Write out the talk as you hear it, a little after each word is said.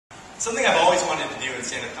Something I've always wanted to do in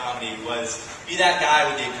stand-up comedy was be that guy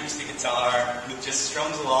with the acoustic guitar who just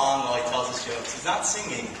strums along while he tells his jokes. He's not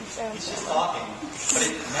singing, he's just talking, but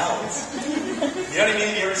it melts. You know what I mean?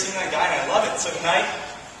 Have you ever seen that guy? And I love it. So tonight,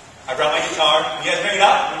 I brought my guitar. You guys bring it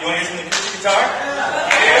up? You want to hear some acoustic guitar?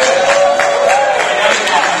 Yeah.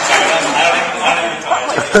 I don't have a guitar.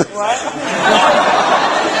 What?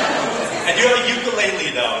 I do have a ukulele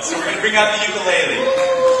though, so we're going to bring out the ukulele.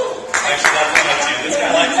 Actually, that's one too. This guy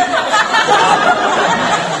likes it.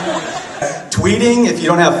 Tweeting, if you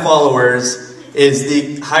don't have followers, is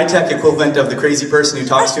the high-tech equivalent of the crazy person who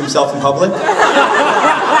talks to himself in public.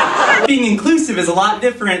 Being inclusive is a lot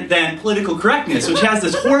different than political correctness, which has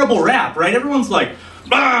this horrible rap, right? Everyone's like,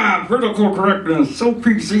 political correctness, so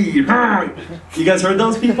PC. You guys heard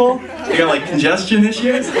those people? They got like congestion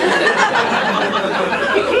issues.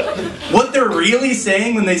 What they're really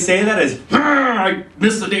saying when they say that is, I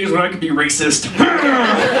miss the days when I could be racist.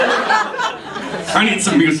 I need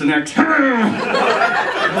some Mucinex.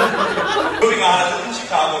 Moving on, I lived in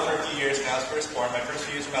Chicago for a few years when I was first born, my first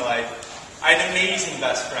few years of my life. I had an amazing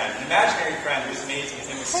best friend, an imaginary friend who was amazing. His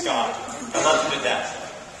name was Scott. I loved him to death.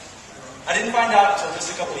 I didn't find out until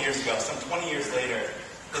just a couple of years ago, some 20 years later,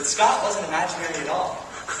 that Scott wasn't imaginary at all.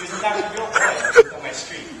 He was in fact a real boy who lived on my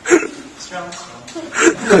street.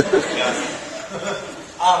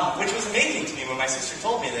 Which was amazing to me when my sister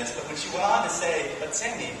told me this, but when she went on to say, but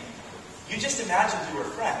Sammy, you just imagined you were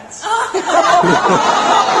friends.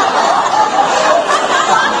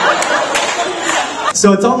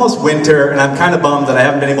 So it's almost winter, and I'm kind of bummed that I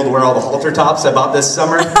haven't been able to wear all the halter tops I bought this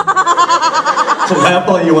summer. So laugh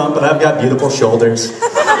all you want, but I've got beautiful shoulders.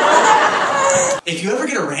 If you ever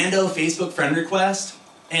get a rando Facebook friend request,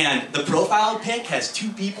 and the profile pic has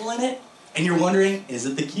 2 people in it, and you're wondering, is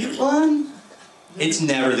it the cute one? It's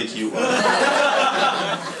never the cute one.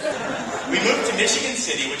 We moved to Michigan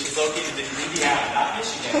City, which is located in Indiana, not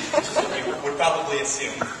Michigan, which is what you would probably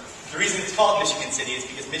assume. The reason it's called Michigan City is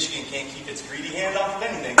because Michigan can't keep its greedy hand off of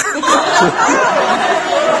anything.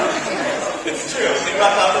 It's true. Think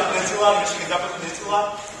about the Upper Peninsula, Michigan's Upper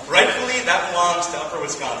Peninsula. Rightfully, that belongs to Upper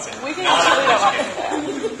Wisconsin, not Upper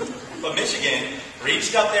Michigan. But Michigan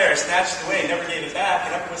reached up there, snatched it away, never gave it back,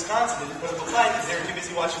 and Upper Wisconsin didn't put up a fight because they were too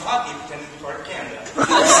busy watching hockey and pretending to be part of Canada.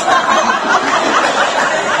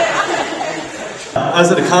 I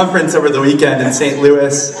was at a conference over the weekend in St.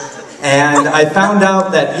 Louis, and I found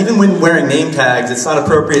out that even when wearing name tags, it's not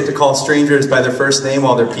appropriate to call strangers by their first name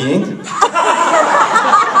while they're peeing.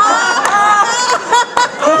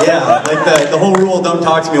 Yeah, like the whole rule, don't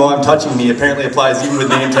talk to me while I'm touching me, apparently applies even with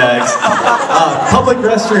name tags. Public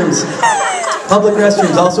restrooms. Public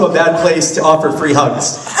restrooms, also a bad place to offer free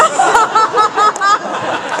hugs.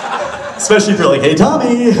 Especially if you're like, hey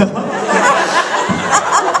Tommy!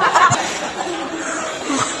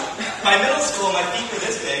 My middle school, my feet were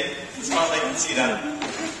this big. It's not like you can see that.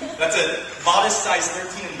 That's a modest size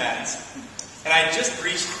 13 in men's. And I just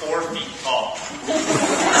reached 4 feet tall. I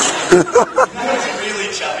was really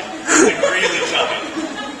chubby. Like really chubby.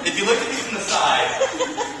 If you look at me from the side,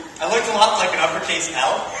 I looked a lot like an uppercase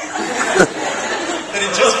L. But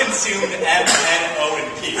it just consumed M, N, O, and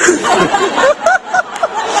P.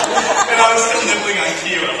 And I was still nibbling on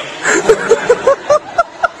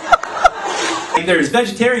Q. There's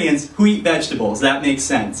vegetarians who eat vegetables, that makes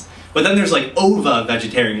sense. But then there's like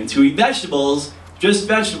ova-vegetarians who eat vegetables, just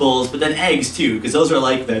vegetables, but then eggs too, because those are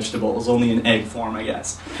like vegetables, only in egg form, I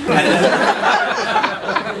guess.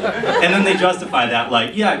 And then they justify that,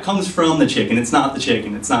 like, yeah, it comes from the chicken, it's not the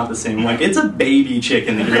chicken, it's not the same. Like, it's a baby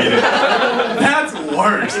chicken that you're eating. That's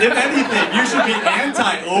worse. If anything, you should be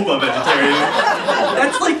anti-ova-vegetarian.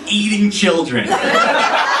 That's like eating children.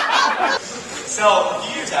 So, a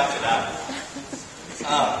few years after that,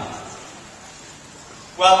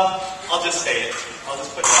 well, I'll just say it. I'll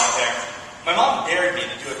just put it out there. My mom dared me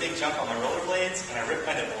to do a big jump on my rollerblades, and I ripped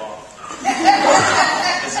my nipple off.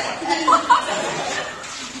 This one.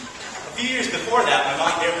 A few years before that, my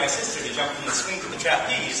mom dared my sister to jump from the swing to the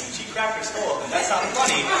trapeze, and she cracked her skull open. That sounded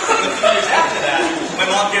funny. And a few years after that, my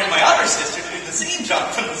mom dared my other sister to do the same jump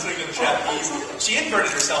from the swing to the trapeze. She inverted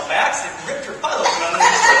herself by accident and ripped her butt open on the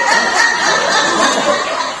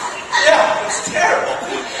Yeah, it's terrible.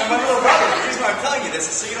 And my little brother, the reason why I'm telling you this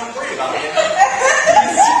is so you don't worry about it.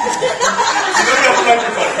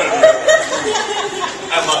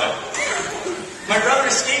 I love it. My brother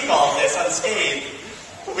escaped all of this unscathed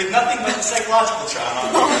with nothing but the psychological trauma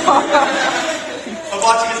of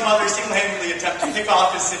watching his mother single-handedly attempt to pick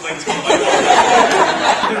off his siblings one by one.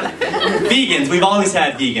 Vegans, we've always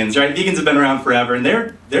had vegans, right? Vegans have been around forever, and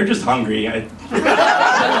they're just hungry.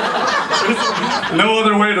 No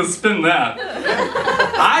other way to spin that.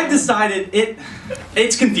 I've decided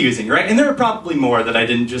it's confusing, right? And there are probably more that I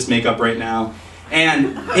didn't just make up right now.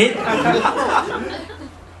 And it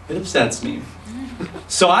upsets me.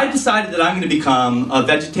 So I decided that I'm going to become a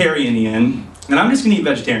vegetarian, and I'm just going to eat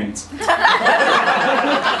vegetarians.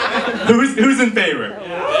 Who's in favor?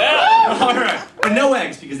 Yeah. All right. And no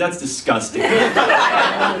eggs, because that's disgusting. All right.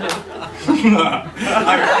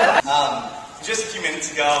 Just a few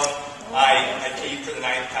minutes ago, I peed for the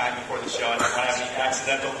 9th time before the show. I didn't want to have any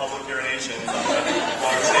accidental public urinations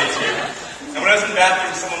on stage here. And when I was in the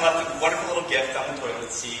bathroom, someone left a wonderful little gift on the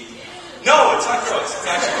toilet seat. No, it's not gross. It's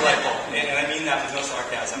actually delightful. And I mean that with no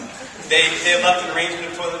sarcasm. They left an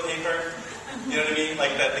arrangement of toilet paper, you know what I mean?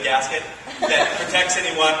 Like the gasket that protects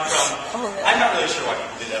anyone from... I'm not really sure why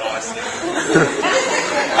people do that, honestly.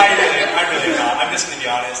 I really am not. I'm just going to be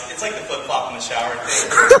honest. It's like the flip-flop in the shower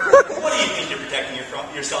thing. What do you think you're protecting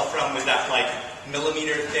yourself from with that, like,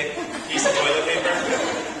 millimeter-thick piece of toilet paper?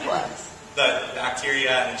 What? The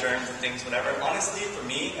bacteria and germs and things, whatever. Honestly, for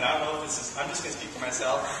me, and I don't know if this is... I'm just going to speak for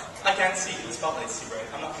myself. I can't see. The spotlight's too bright.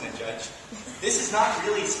 I'm not going to judge. This is not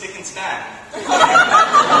really spick and span.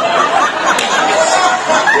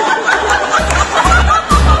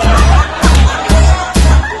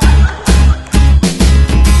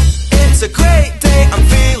 It's a great day, I'm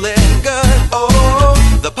feeling good. Oh,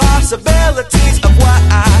 the possibilities of what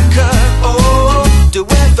I could, do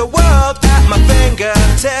with the world at my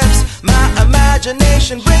fingertips. My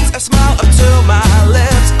imagination brings a smile up to my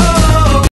lips. Oh.